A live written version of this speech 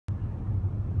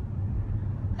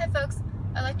Hi folks,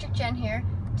 Electric Jen here,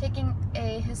 taking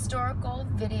a historical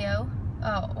video,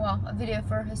 a video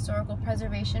for historical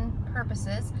preservation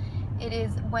purposes. It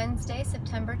is Wednesday,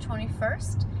 September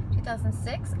 21st,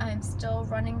 2006. I'm still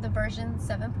running the version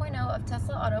 7.0 of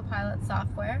Tesla Autopilot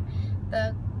software.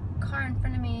 The car in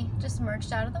front of me just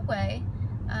merged out of the way.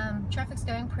 Traffic's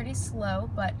going pretty slow,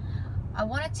 but I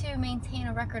wanted to maintain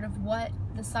a record of what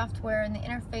the software and the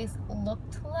interface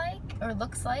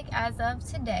looks like as of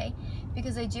today,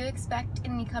 because I do expect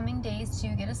in the coming days to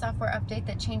get a software update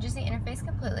that changes the interface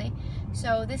completely.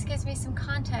 So this gives me some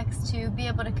context to be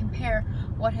able to compare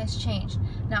what has changed.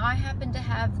 Now I happen to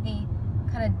have the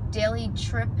kind of daily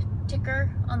trip ticker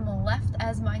on the left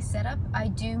as my setup. I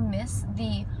do miss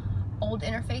the old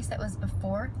interface that was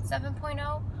before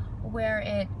 7.0, where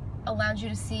it allowed you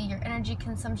to see your energy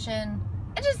consumption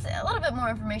and just a little bit more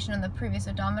information on the previous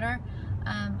odometer.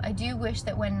 I do wish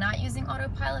that when not using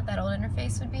Autopilot, that old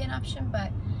interface would be an option,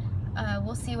 but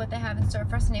we'll see what they have in store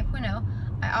for us in 8.0.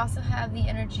 I also have the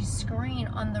energy screen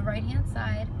on the right hand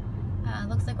side.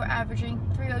 Looks like we're averaging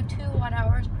 302 watt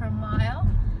hours per mile.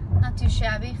 Not too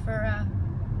shabby for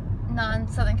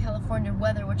non-Southern California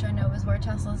weather, which I know is where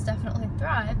Teslas definitely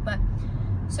thrive, but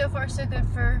so far so good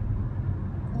for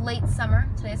late summer.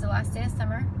 Today's the last day of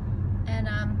summer, and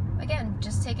again,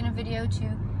 just taking a video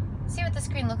to see what the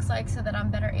screen looks like so that I'm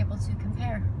better able to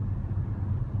compare.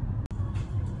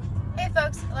 Hey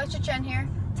folks, Electric Jen here,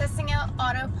 testing out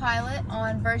Autopilot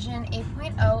on version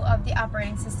 8.0 of the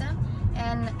operating system,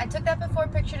 and I took that before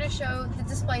picture to show the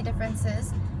display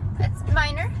differences. It's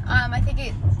minor. I think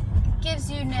it gives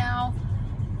you now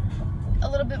a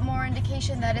little bit more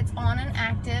indication that it's on and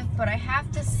active, but I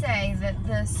have to say that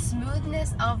the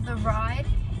smoothness of the ride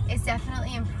is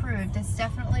definitely improved. It's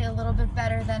definitely a little bit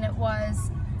better than it was,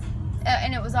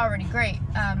 and it was already great,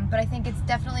 but I think it's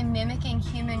definitely mimicking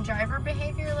human driver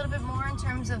behavior a little bit more in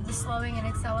terms of the slowing and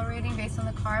accelerating based on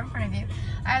the car in front of you.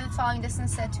 I have the following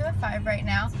distance set to a 5 right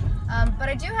now, but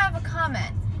I do have a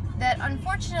comment that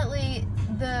unfortunately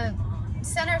the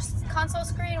center console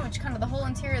screen, which kind of the whole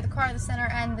interior of the car, the center,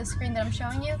 and the screen that I'm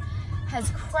showing you,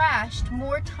 has crashed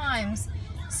more times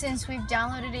since we've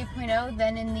downloaded 8.0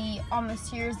 than in the almost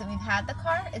 2 years that we've had the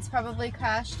car. It's probably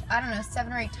crashed, I don't know,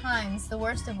 7 or 8 times, the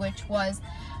worst of which was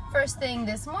first thing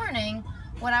this morning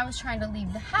when I was trying to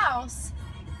leave the house.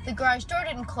 The garage door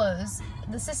didn't close,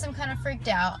 the system kind of freaked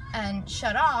out and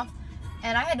shut off,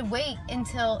 and I had to wait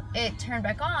until it turned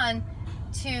back on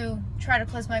to try to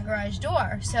close my garage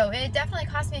door. So it definitely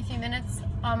cost me a few minutes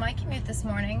on my commute this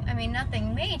morning. I mean,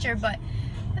 nothing major, but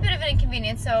a bit of an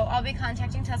inconvenience. So I'll be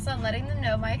contacting Tesla and letting them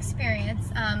know my experience.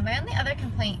 My only other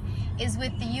complaint is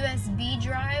with the USB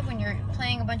drive. When you're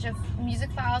playing a bunch of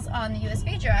music files on the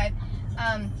USB drive,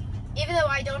 even though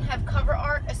I don't have cover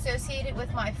art associated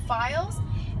with my files,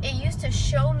 it used to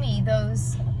show me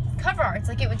those cover arts.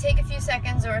 Like, it would take a few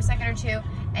seconds or a second or two,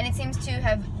 and it seems to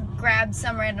have grabbed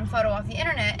some random photo off the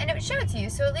internet and it would show it to you,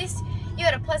 so at least you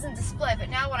had a pleasant display. But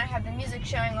now when I have the music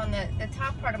showing on the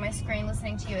top part of my screen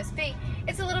listening to USB,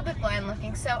 it's a little bit bland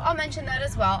looking. So I'll mention that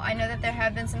as well. I know that there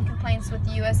have been some complaints with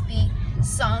the USB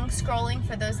song scrolling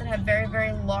for those that have very,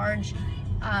 very large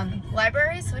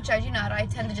libraries, which I do not. I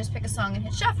tend to just pick a song and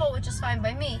hit shuffle, which is fine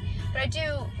by me, but I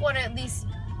do want to at least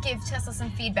give Tesla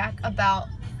some feedback about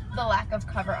the lack of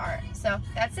cover art. So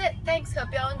that's it. Thanks.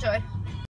 Hope y'all enjoyed.